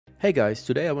Hey guys,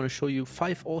 today I want to show you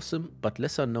 5 awesome but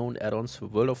lesser known add-ons for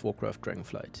World of Warcraft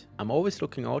Dragonflight. I'm always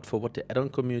looking out for what the add-on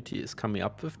community is coming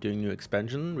up with during new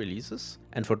expansion releases,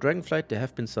 and for Dragonflight there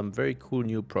have been some very cool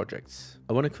new projects.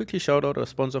 I want to quickly shout out our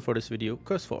sponsor for this video,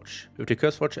 CurseForge. With the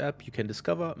CurseForge app you can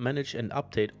discover, manage and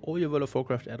update all your World of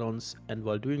Warcraft add-ons, and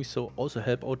while doing so also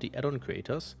help out the add-on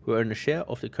creators who earn a share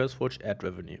of the CurseForge ad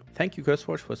revenue. Thank you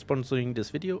CurseForge for sponsoring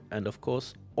this video, and of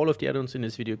course all of the add-ons in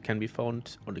this video can be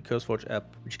found on the CurseForge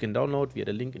app, which you can download via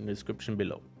the link in the description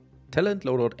below. Talent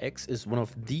Loadout Ex is one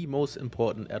of the most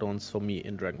important add-ons for me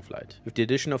in Dragonflight. With the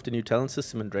addition of the new talent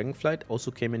system in Dragonflight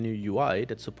also came a new UI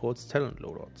that supports talent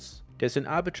loadouts. There's an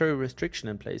arbitrary restriction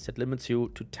in place that limits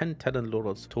you to 10 talent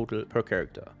loadouts total per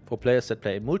character. For players that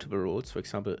play multiple roles, for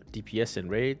example DPS in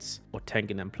raids or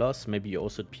tank in M+, maybe you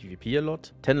also PvP a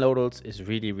lot, 10 loadouts is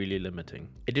really limiting.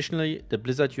 Additionally, the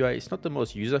Blizzard UI is not the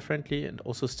most user-friendly and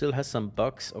also still has some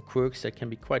bugs or quirks that can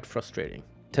be quite frustrating.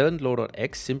 Talent Loadout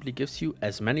X simply gives you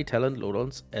as many talent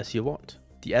loadouts as you want.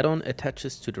 The add-on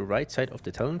attaches to the right side of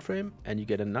the talent frame and you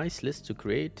get a nice list to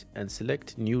create and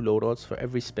select new loadouts for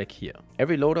every spec here.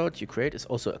 Every loadout you create is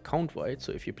also account-wide,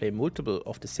 so if you play multiple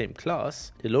of the same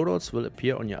class, the loadouts will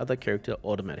appear on your other character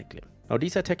automatically. Now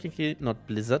these are technically not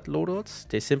Blizzard loadouts,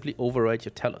 they simply override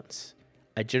your talents.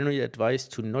 I generally advise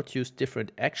to not use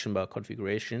different action bar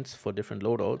configurations for different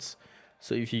loadouts,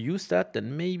 so if you use that,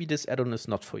 then maybe this add-on is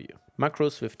not for you.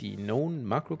 Macros with the known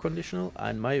macro conditional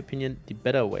are in my opinion the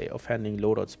better way of handling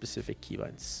loadout specific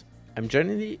keybinds. I'm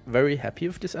generally very happy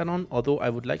with this add-on, although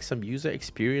I would like some user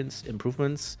experience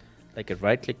improvements like a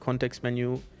right click context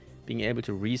menu, being able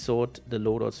to resort the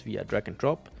loadouts via drag and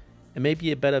drop, and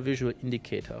maybe a better visual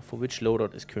indicator for which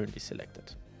loadout is currently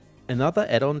selected. Another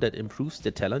add-on that improves the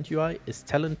talent UI is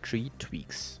talent tree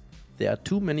tweaks. There are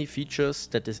too many features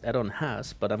that this add-on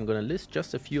has, but I'm gonna list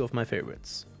just a few of my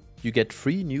favorites. You get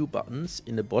 3 new buttons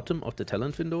in the bottom of the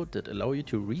talent window that allow you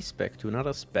to respec to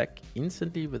another spec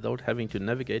instantly without having to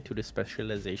navigate to the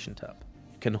specialization tab.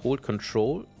 You can hold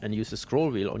Control and use the scroll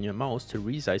wheel on your mouse to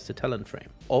resize the talent frame.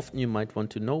 Often you might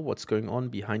want to know what's going on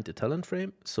behind the talent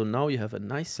frame, so now you have a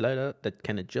nice slider that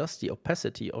can adjust the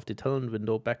opacity of the talent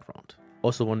window background.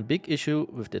 Also, one big issue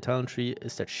with the talent tree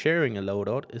is that sharing a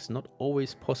loadout is not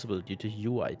always possible due to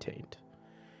UI taint.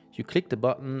 You click the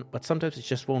button, but sometimes it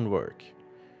just won't work.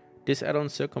 This add-on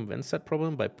circumvents that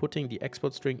problem by putting the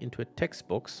export string into a text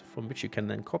box from which you can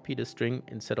then copy the string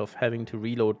instead of having to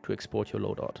reload to export your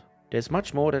loadout. There's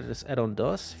much more that this add-on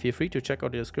does. Feel free to check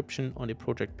out the description on the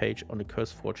project page on the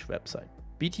CurseForge website.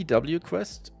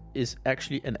 BTWQuest is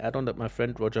actually an add-on that my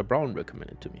friend Roger Brown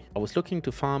recommended to me. I was looking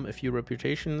to farm a few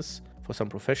reputations for some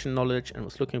profession knowledge and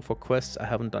was looking for quests I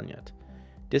haven't done yet.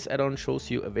 This add-on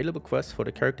shows you available quests for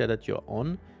the character that you're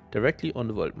on directly on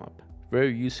the world map.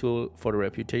 Very useful for the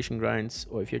reputation grinds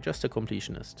or if you're just a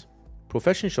completionist.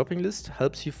 Profession shopping list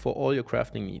helps you for all your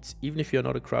crafting needs, even if you're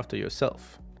not a crafter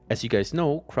yourself. As you guys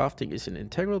know, crafting is an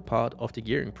integral part of the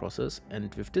gearing process,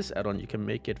 and with this add-on you can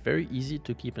make it very easy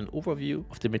to keep an overview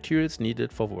of the materials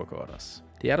needed for work orders.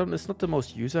 The add-on is not the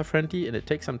most user-friendly and it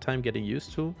takes some time getting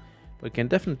used to, but it can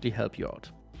definitely help you out.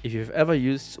 If you've ever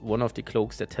used one of the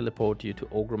cloaks that teleport you to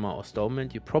Orgrimmar or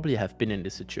Stormwind, you probably have been in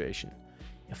this situation.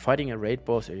 You're fighting a raid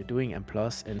boss or you're doing M+,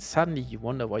 and suddenly you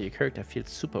wonder why your character feels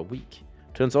super weak.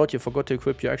 Turns out you forgot to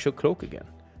equip your actual cloak again.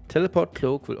 Teleport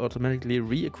Cloak will automatically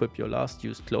re-equip your last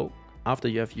used cloak after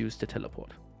you have used the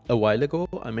teleport. A while ago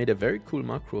I made a very cool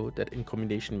macro that in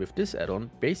combination with this add-on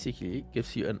basically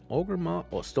gives you an Orgrimmar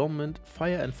or Stormwind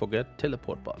fire and forget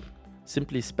teleport button.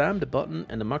 Simply spam the button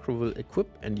and the macro will equip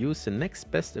and use the next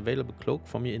best available cloak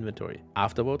from your inventory.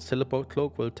 Afterwards, Teleport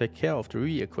Cloak will take care of the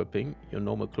re-equipping your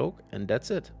normal cloak, and that's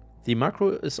it. The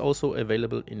macro is also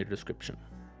available in the description.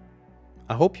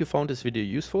 I hope you found this video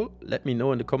useful. Let me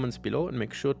know in the comments below and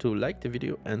make sure to like the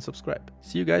video and subscribe.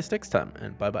 See you guys next time,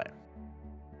 and bye bye.